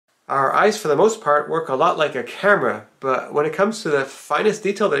Our eyes, for the most part, work a lot like a camera, but when it comes to the finest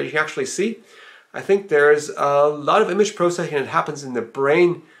detail that you can actually see, I think there's a lot of image processing that happens in the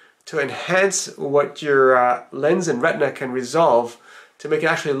brain to enhance what your lens and retina can resolve to make it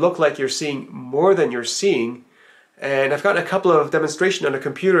actually look like you're seeing more than you're seeing. And I've got a couple of demonstrations on a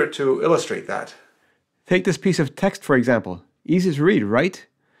computer to illustrate that. Take this piece of text, for example. Easy to read, right?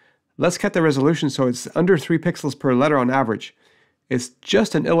 Let's cut the resolution so it's under 3 pixels per letter on average. It's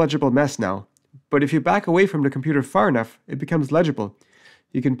just an illegible mess now, but if you back away from the computer far enough, it becomes legible.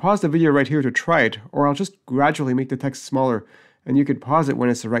 You can pause the video right here to try it, or I'll just gradually make the text smaller, and you can pause it when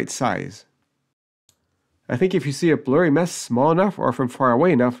it's the right size. I think if you see a blurry mess small enough or from far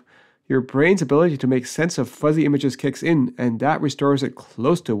away enough, your brain's ability to make sense of fuzzy images kicks in, and that restores it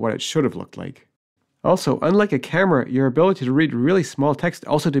close to what it should have looked like. Also, unlike a camera, your ability to read really small text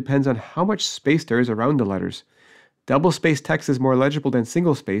also depends on how much space there is around the letters. Double-spaced text is more legible than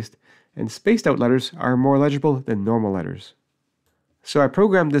single-spaced, and spaced-out letters are more legible than normal letters. So I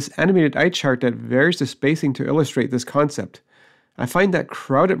programmed this animated eye chart that varies the spacing to illustrate this concept. I find that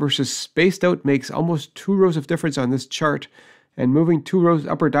crowded versus spaced out makes almost 2 rows of difference on this chart, and moving 2 rows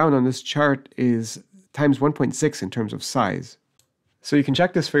up or down on this chart is times 1.6 in terms of size. So you can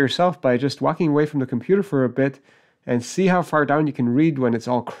check this for yourself by just walking away from the computer for a bit and see how far down you can read when it's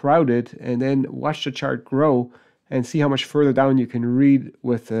all crowded, and then watch the chart grow and see how much further down you can read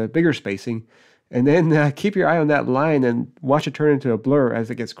with bigger spacing, and then keep your eye on that line and watch it turn into a blur as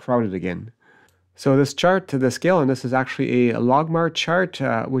it gets crowded again. So this chart, the scale on this is actually a logmar chart,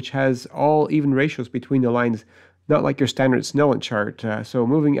 which has all even ratios between the lines, not like your standard Snellen chart. So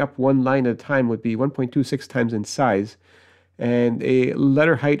moving up one line at a time would be 1.26 times in size, and a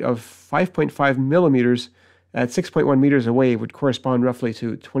letter height of 5.5 millimeters at 6.1 meters away would correspond roughly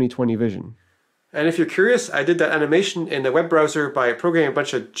to 20/20 vision. And if you're curious, I did that animation in the web browser by programming a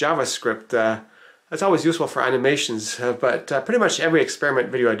bunch of JavaScript. That's always useful for animations, but pretty much every experiment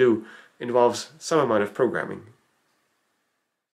video I do involves some amount of programming.